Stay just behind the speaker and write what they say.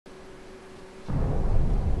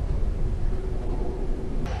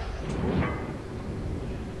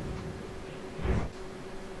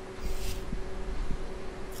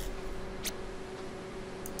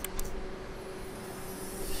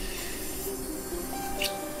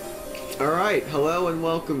Alright, hello and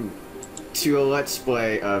welcome to a Let's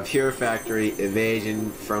Play of Hero Factory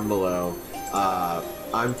Invasion from Below.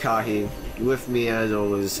 I'm Kahi. With me, as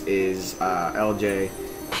always, is LJ.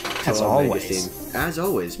 As always. As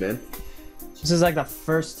always, man. This is like the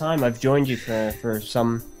first time I've joined you for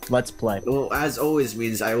some Let's Play. Well, as always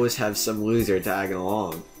means I always have some loser tagging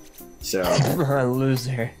along. So... A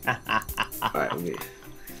loser. Alright,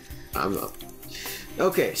 I'm up.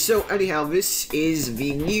 Okay, so anyhow, this is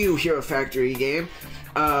the new Hero Factory game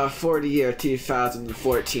for the year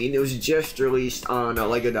 2014. It was just released on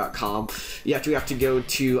Lego.com. You actually have to go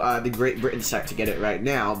to the Great Britain site to get it right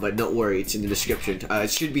now, but don't worry, it's in the description. It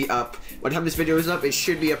should be up. By the time this video is up, it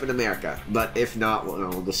should be up in America, but if not,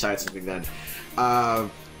 we'll decide something then.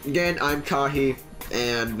 Again, I'm Kahi,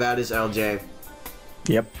 and that is LJ.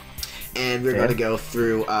 Yep. And we're going to go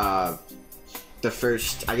through the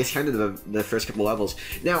first, I guess, kind of the first couple levels.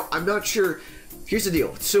 Now, I'm not sure. Here's the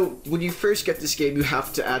deal. So, when you first get this game, you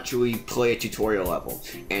have to actually play a tutorial level.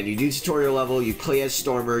 And you do tutorial level, you play as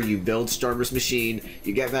Stormer, you build Stormer's machine,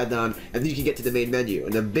 you get that done, and then you can get to the main menu.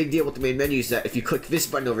 And the big deal with the main menu is that if you click this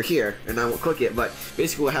button over here, and I won't click it, but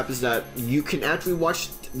basically what happens is that you can actually watch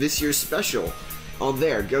this year's special on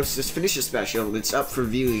there. Go just finish the special, and it's up for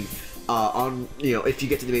viewing on, if you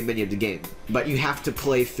get to the main menu of the game. But you have to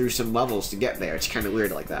play through some levels to get there. It's kind of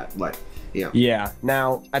weird like that, but, Yeah,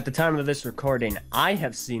 now, at the time of this recording, I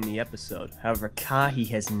have seen the episode. However, Kahi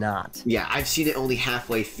has not. Yeah, I've seen it only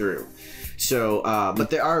halfway through. So, but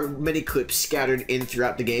there are many clips scattered in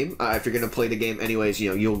throughout the game. If you're going to play the game anyways,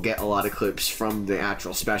 you'll get a lot of clips from the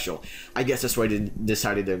actual special. I guess that's why I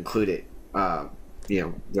decided to include it,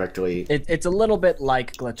 directly. It's a little bit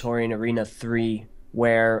like Glatorian Arena 3,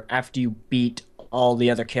 where after you beat all the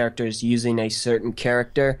other characters using a certain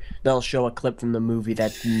character, they'll show a clip from the movie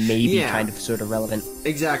that may be kind of sort of relevant.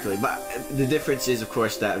 Exactly, but the difference is, of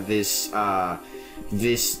course, that this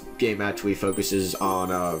game actually focuses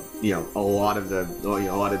on a lot of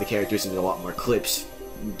the characters and a lot more clips,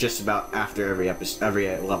 just about after every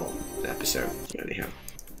level episode. Anyhow.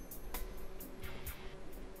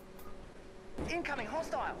 Incoming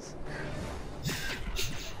hostiles.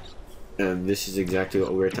 And this is exactly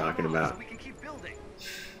what we're talking about. We can keep building.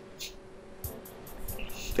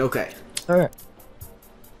 Okay.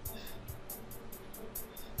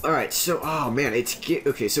 Alright, so, oh man,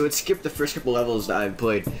 okay, so it skipped the first couple levels that I've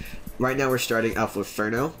played. Right now we're starting off with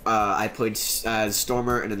Furno. I played as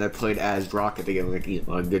Stormer, and then I played as Rocket to get a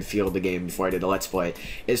good feel of the game before I did a Let's Play.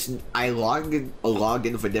 I logged in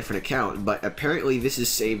with a different account, but apparently this is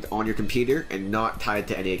saved on your computer and not tied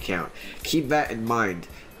to any account. Keep that in mind.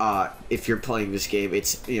 If you're playing this game,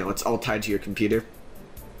 it's all tied to your computer.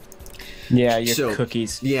 Yeah, your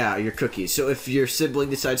cookies. Yeah, your cookies. So if your sibling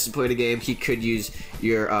decides to play the game, he could use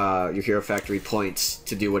your Hero Factory points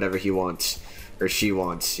to do whatever he wants or she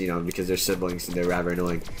wants, because they're siblings and they're rather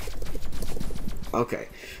annoying. Okay,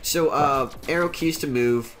 so arrow keys to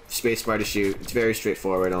move, spacebar to shoot. It's very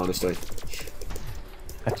straightforward, honestly.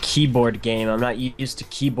 A keyboard game. I'm not used to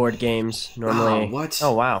keyboard games normally. What?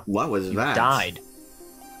 Oh wow. What was that? Died.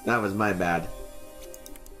 That was my bad.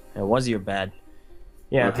 It was your bad.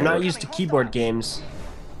 Yeah, Okay. if you're not used to keyboard games.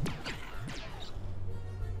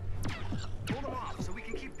 Hold them off so we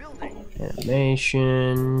can keep building.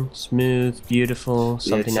 Animation, smooth, beautiful,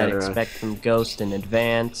 something I'd etc. expect from Ghost in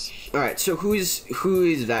advance. Alright, so who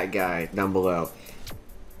is that guy down below?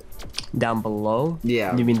 Down below?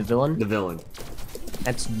 Yeah. You mean the villain? The villain.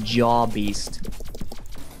 That's Jaw Beast.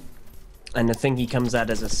 And I think he comes out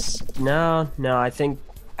as a... No, I think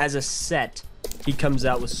as a set, he comes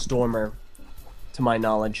out with Stormer, to my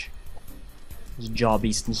knowledge. It's Jaw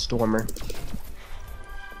Beast and Stormer.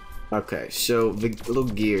 Okay, so the little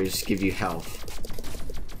gears give you health.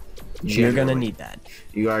 You're gonna need that.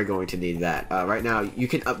 You are going to need that. Right now, you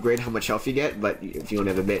can upgrade how much health you get, but if you don't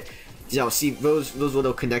have a bit... Now, see, those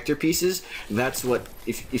little connector pieces, that's what...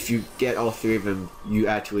 If you get all three of them, you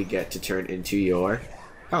actually get to turn into your...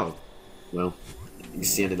 Oh. Well,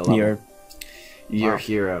 it's the end of the level. Your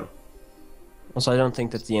hero. Also, I don't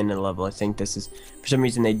think that's the end of the level. I think this is... For some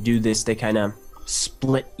reason, they do this. They kind of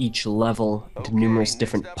split each level into numerous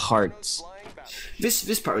different parts.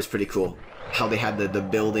 This part was pretty cool. How they had the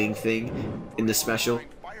building thing in the special.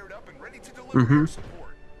 Mm-hmm.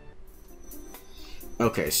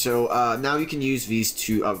 Okay, so now you can use these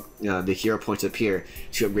two, the hero points up here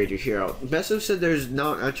to upgrade your hero. Besso said there's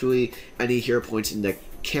not actually any hero points in the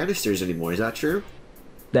canisters anymore. Is that true?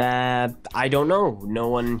 I don't know. No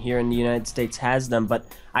one here in the United States has them, but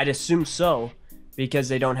I'd assume so, because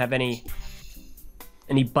they don't have any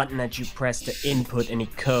any button that you press to input any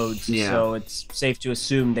codes. Yeah. So it's safe to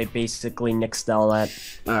assume they basically nixed all that.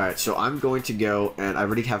 Alright, so I'm going to go, and I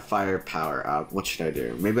already have firepower. What should I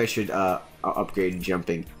do? Maybe I should I'll upgrade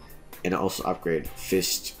jumping, and also upgrade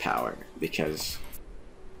fist power, because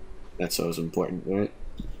that's always important, right?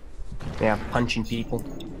 Yeah, punching people.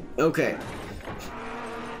 Okay.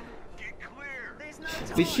 Get clear.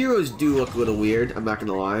 The heroes do look a little weird, I'm not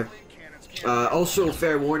gonna lie. Also,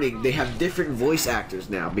 fair warning, they have different voice actors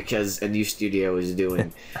now, because a new studio is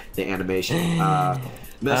doing the animation.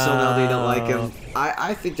 Mesonel, they don't like them.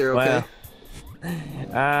 I think they're okay.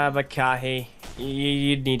 But Kahi,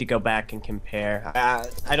 you need to go back and compare.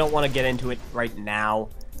 I don't want to get into it right now,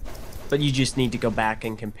 but you just need to go back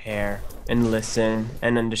and compare and listen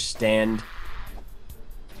and understand.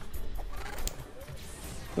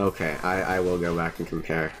 Okay, I will go back and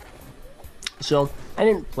compare. So, I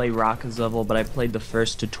didn't play Rocka's level, but I played the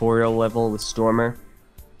first tutorial level with Stormer.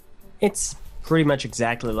 It's pretty much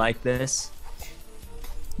exactly like this.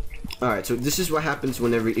 Alright, so this is what happens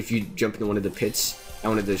whenever, if you jump into one of the pits. I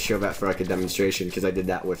wanted to show that for like a demonstration, because I did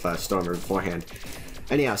that with Stormer beforehand.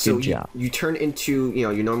 Anyhow, so you turn into, you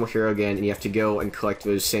know, your normal hero again, and you have to go and collect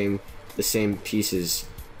the same pieces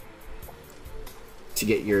to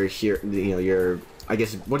get your your, I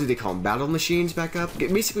guess, what do they call them? Battle machines back up?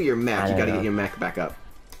 Basically your mech. You gotta get your mech back up.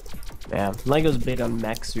 Yeah, Lego's big on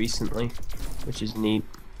mechs recently, which is neat.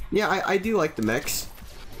 Yeah, I do like the mechs.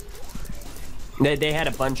 They had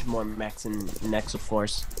a bunch more mechs in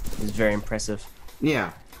Exoforce. It was very impressive.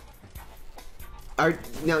 Yeah.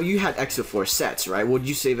 Now, you had Exoforce sets, right? Would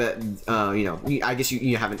you say that, you know, I guess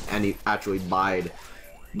you haven't actually you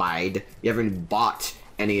haven't bought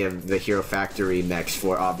any of the Hero Factory mechs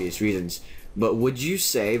for obvious reasons. But would you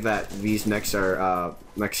say that these mechs here are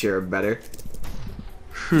better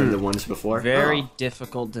than the ones before? Very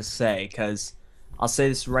difficult to say, because I'll say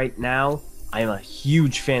this right now, I am a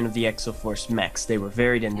huge fan of the Exoforce mechs. They were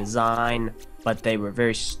varied in design, but they were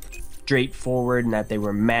very straightforward in that they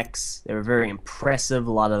were mechs. They were very impressive.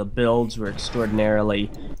 A lot of the builds were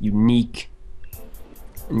extraordinarily unique,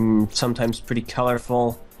 and sometimes pretty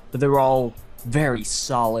colorful, but they were all very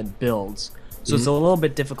solid builds. So it's a little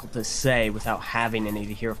bit difficult to say without having any of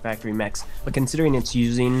the Hero Factory mechs, but considering it's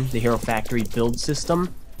using the Hero Factory build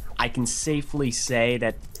system, I can safely say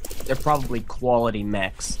that they're probably quality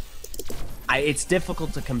mechs. It's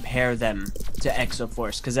difficult to compare them to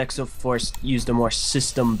Exoforce, because Exoforce used a more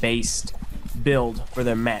system-based build for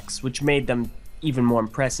their mechs, which made them even more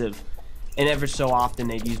impressive. And ever so often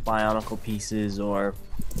they'd use Bionicle pieces, or...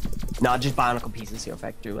 not just Bionicle pieces, Hero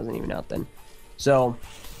Factory wasn't even out then. So...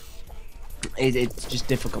 it's just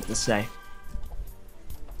difficult to say.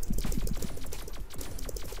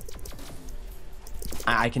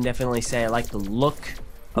 I can definitely say I like the look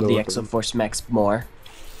of the Exoforce mechs more.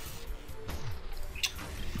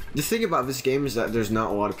 The thing about this game is that there's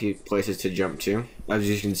not a lot of places to jump to, as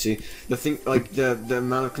you can see. The thing, like, the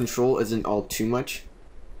amount of control isn't all too much.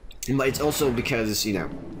 But it's also because, you know,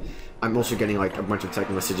 I'm also getting, like, a bunch of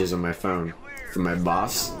text messages on my phone from my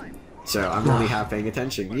boss. So I'm only half paying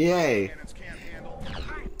attention. Yay!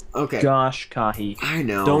 Okay. Gosh, Kahi. I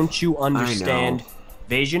know. Don't you understand? I know.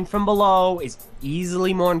 Invasion from below is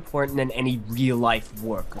easily more important than any real-life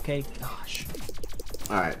work, okay? Gosh.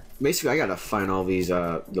 Alright. Basically, I gotta find all these,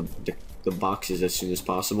 the boxes as soon as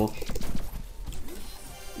possible.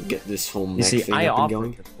 Get this whole mech thing I up and offered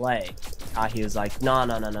going. to play. Kahi was like, no,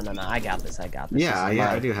 I got this. Yeah,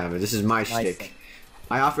 I do have it. This is my shtick. thing.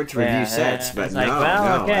 I offered to review sets, but like, no,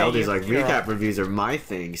 well, okay, Elday's like, recap reviews are my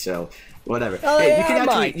thing, so whatever.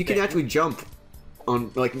 Hey, you can actually jump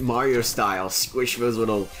on, like, Mario style, squish those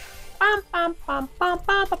little...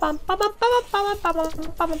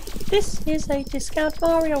 This is a discount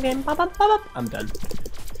Mario game. I'm done.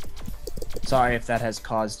 Sorry if that has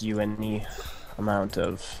caused you any amount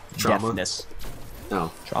of Trauma? deafness.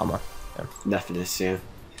 Oh. Trauma. Yeah. Deafness, yeah.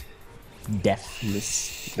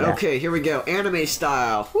 Deafness. Yeah. Okay, here we go. Anime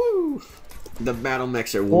style. Woo! The battle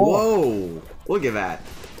mechs are... Whoa! Look at that.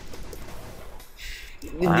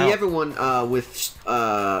 Wow. The other one with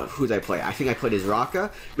who did I play? I think I played as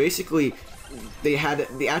Rocka. Basically, they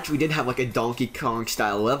actually did have like a Donkey Kong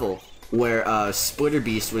style level where Splitter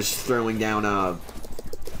Beast was throwing down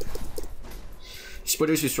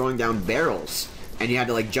Splitters was throwing down barrels, and you had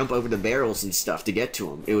to like jump over the barrels and stuff to get to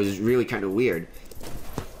them. It was really kind of weird.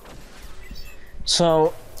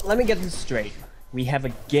 So let me get this straight. We have a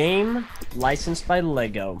game licensed by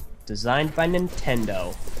Lego, designed by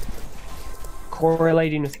Nintendo,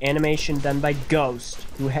 correlating with animation done by Ghost,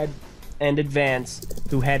 and Advance,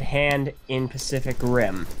 who had hand in Pacific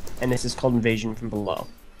Rim, and this is called Invasion from Below.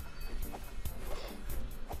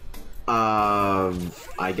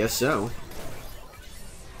 I guess so.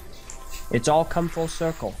 It's all come full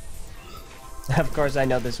circle. Of course, I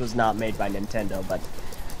know this was not made by Nintendo, but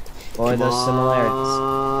boy, those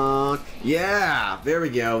similarities. Yeah, there we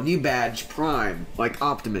go. New badge, Prime, like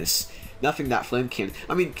Optimus. Nothing that flame cannon.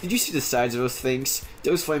 I mean, did you see the size of those things?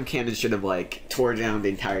 Those flame cannons should have like tore down the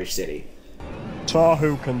entire city.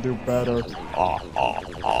 Tahu can do better.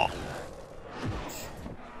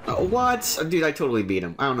 What? Dude, I totally beat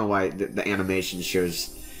him. I don't know why the animation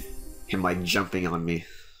shows him like jumping on me.